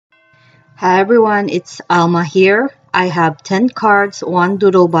Hi everyone, it's Alma here. I have 10 cards, one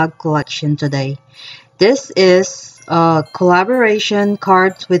Doodlebug collection today. This is a collaboration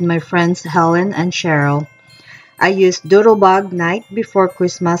cards with my friends Helen and Cherryl. I used Doodlebug Night Before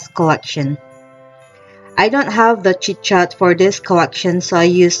Christmas collection. I don't have the chit chat for this collection, so I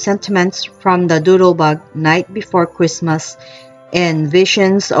used sentiments from the Doodlebug Night Before Christmas and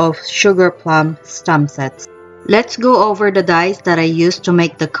Visions of Sugarplum stamp sets. Let's go over the dies that I used to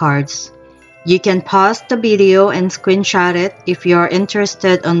make the cards. You can pause the video and screenshot it if you're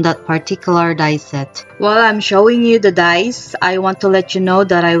interested on that particular die set. While I'm showing you the dies, I want to let you know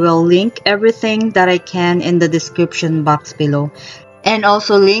that I will link everything that I can in the description box below. And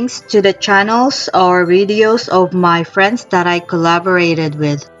also links to the channels or videos of my friends that I collaborated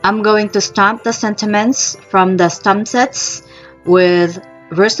with. I'm going to stamp the sentiments from the stamp sets with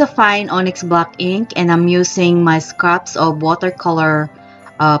VersaFine Onyx Black ink, and I'm using my scraps of watercolor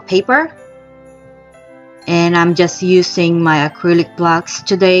paper. And I'm just using my acrylic blocks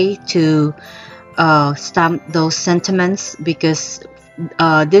today to stamp those sentiments because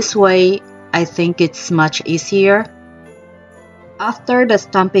this way I think it's much easier. After the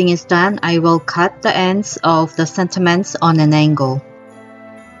stamping is done, I will cut the ends of the sentiments on an angle.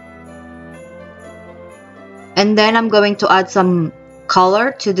 And then I'm going to add some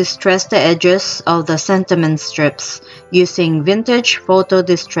color to distress the edges of the sentiment strips using vintage photo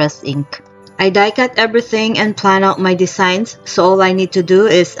distress ink. I die cut everything and plan out my designs, so all I need to do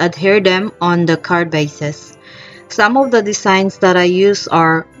is adhere them on the card bases. Some of the designs that I use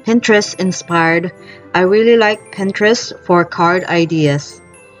are Pinterest inspired. I really like Pinterest for card ideas.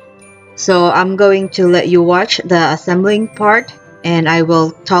 So I'm going to let you watch the assembling part, and I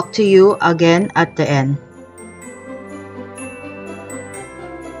will talk to you again at the end.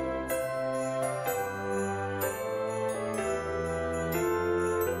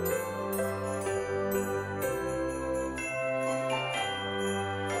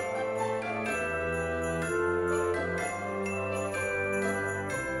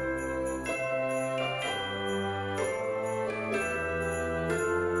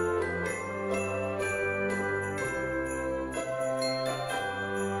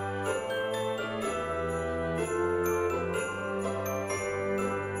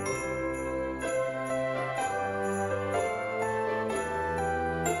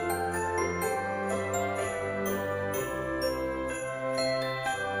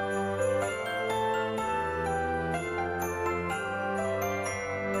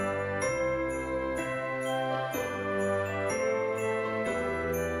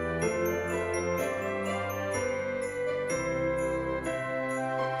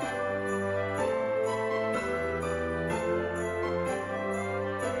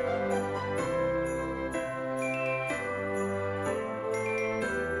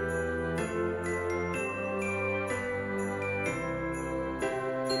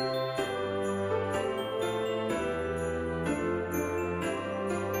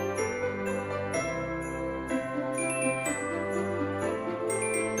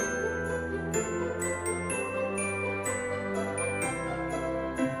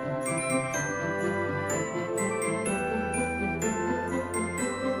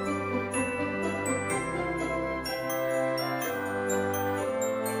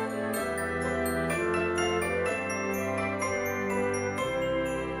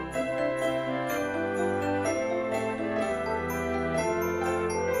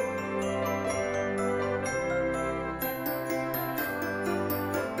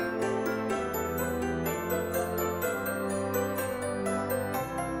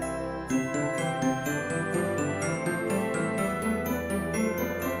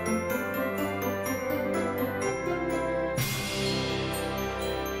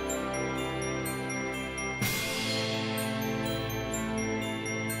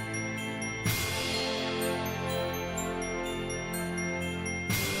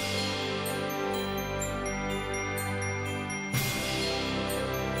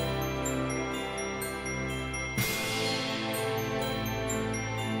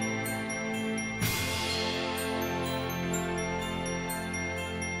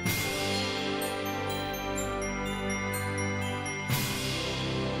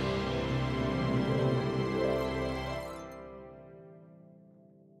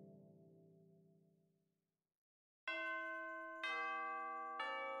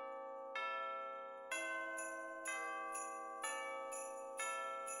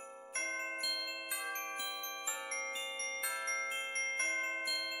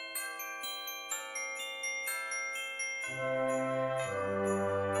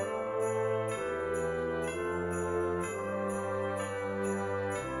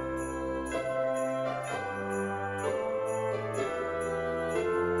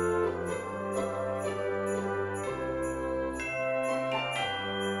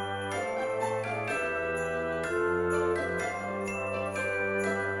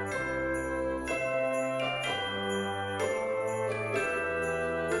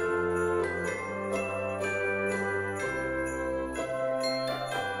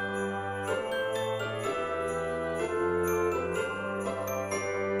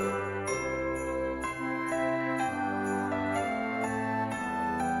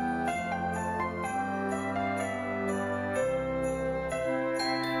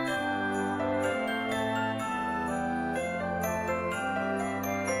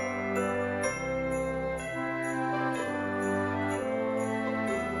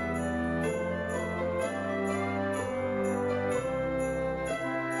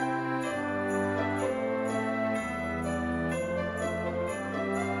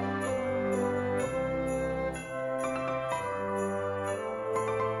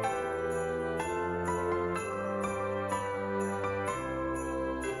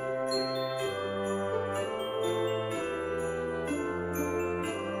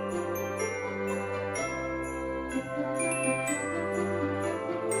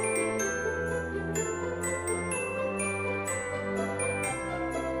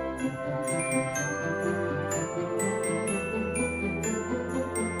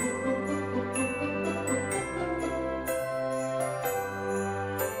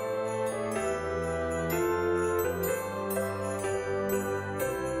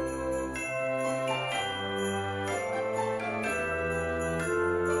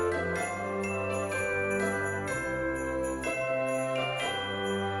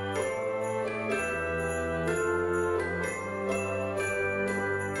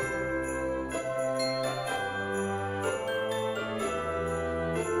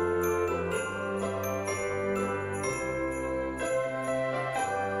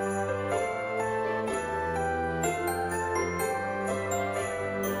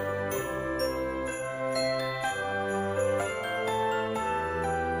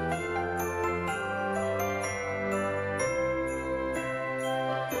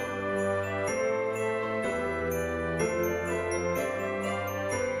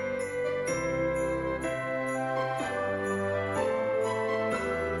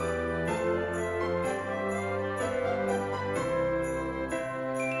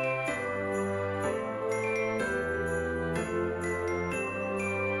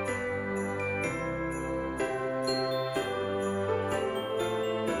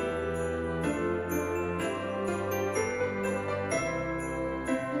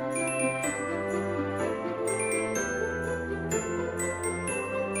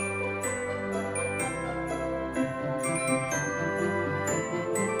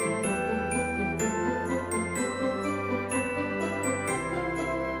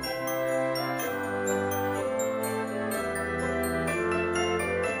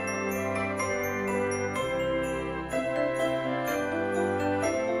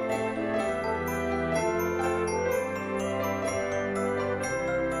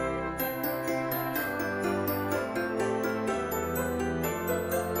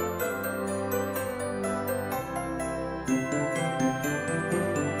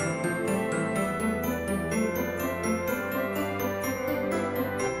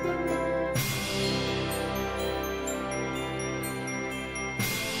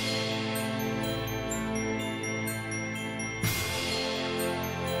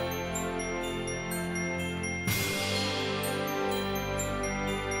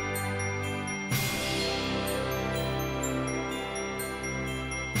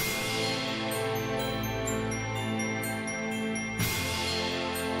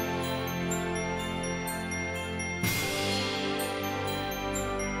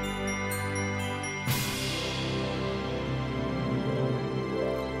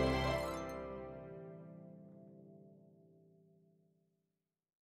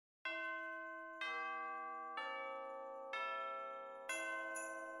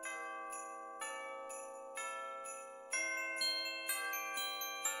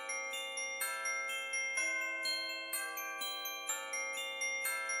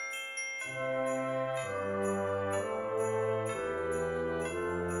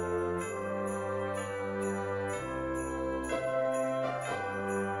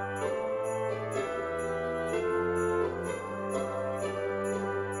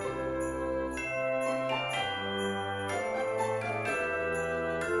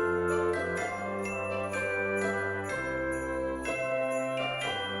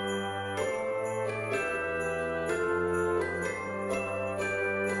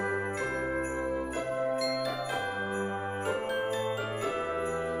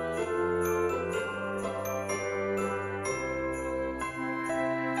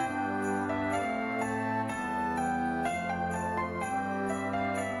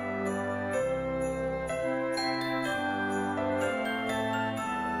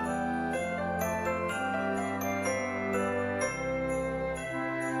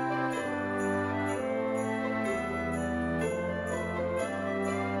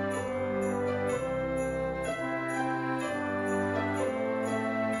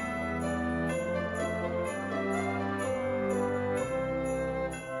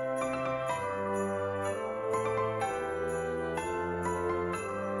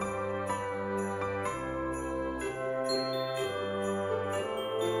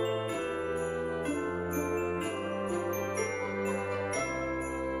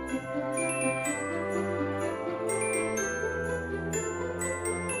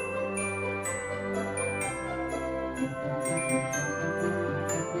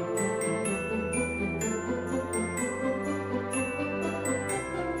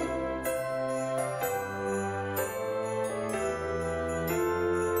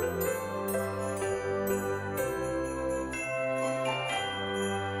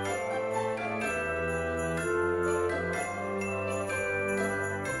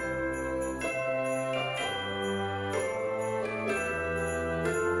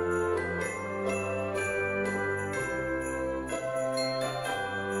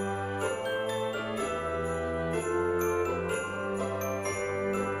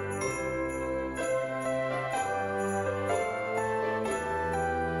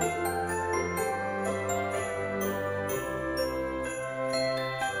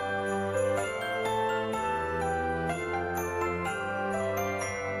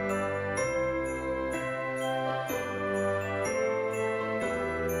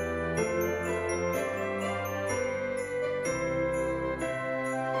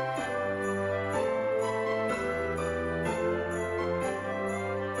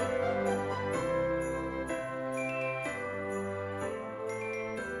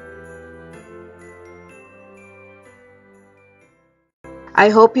 I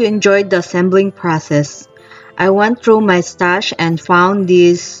hope you enjoyed the assembling process. I went through my stash and found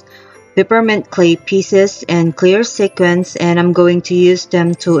these peppermint clay pieces and clear sequins, and I'm going to use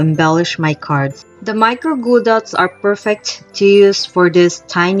them to embellish my cards. The micro glue dots are perfect to use for these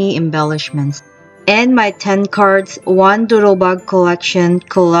tiny embellishments. And my 10 cards, 1 Doodlebug collection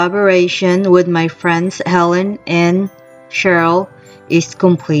collaboration with my friends Helen and Cherryl is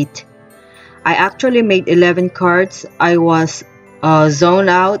complete. I actually made 11 cards. I was zoned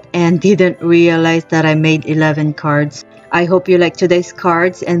out and didn't realize that I made 11 cards. I hope you like today's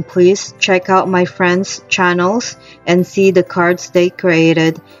cards, and please check out my friends' channels and see the cards they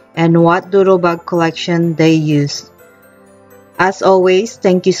created and what Doodlebug collection they used. As always,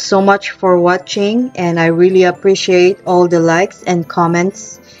 thank you so much for watching, and I really appreciate all the likes and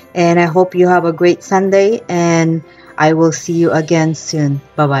comments, and I hope you have a great Sunday, and I will see you again soon.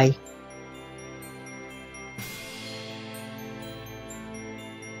 Bye bye.